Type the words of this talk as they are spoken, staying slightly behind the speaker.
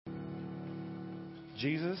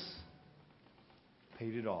Jesus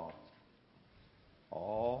paid it all.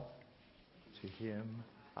 All to Him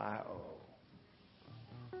I owe.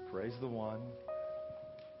 Praise the one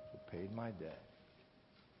who paid my debt,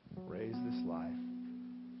 raised this life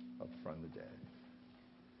up from the dead.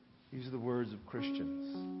 These are the words of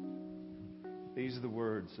Christians. These are the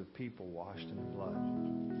words of people washed in the blood,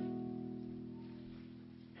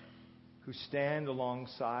 who stand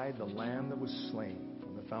alongside the Lamb that was slain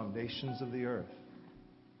from the foundations of the earth,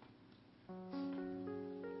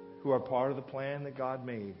 who are part of the plan that God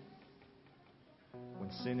made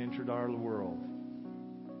when sin entered our world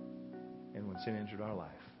and when sin entered our life.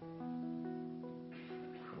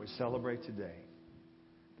 And we celebrate today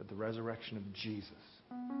that the resurrection of Jesus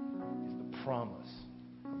is the promise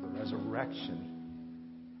of the resurrection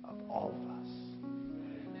of all of us.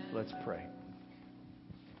 Let's pray.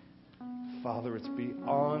 Father, it's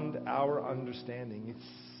beyond our understanding. It's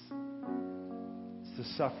the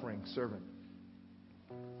suffering servant.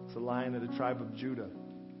 It's the Lion of the tribe of Judah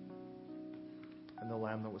and the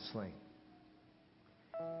Lamb that was slain.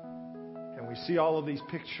 And we see all of these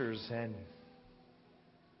pictures and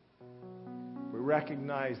we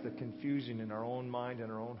recognize the confusion in our own mind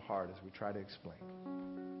and our own heart as we try to explain.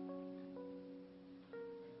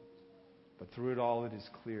 But through it all, it is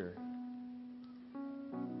clear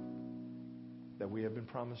that we have been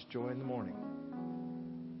promised joy in the morning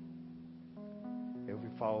if we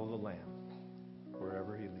follow the Lamb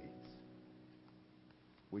wherever He leads.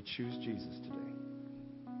 We choose Jesus today.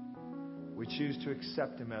 We choose to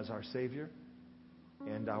accept Him as our Savior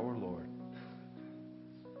and our Lord.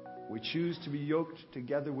 We choose to be yoked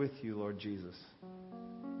together with You, Lord Jesus,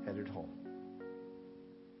 headed home.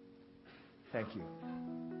 Thank You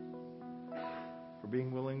for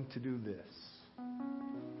being willing to do this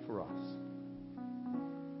for us.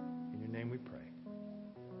 In Your name we pray.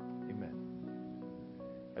 Amen.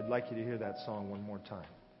 I'd like you to hear that song one more time.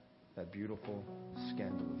 That beautiful,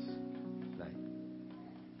 scandalous night.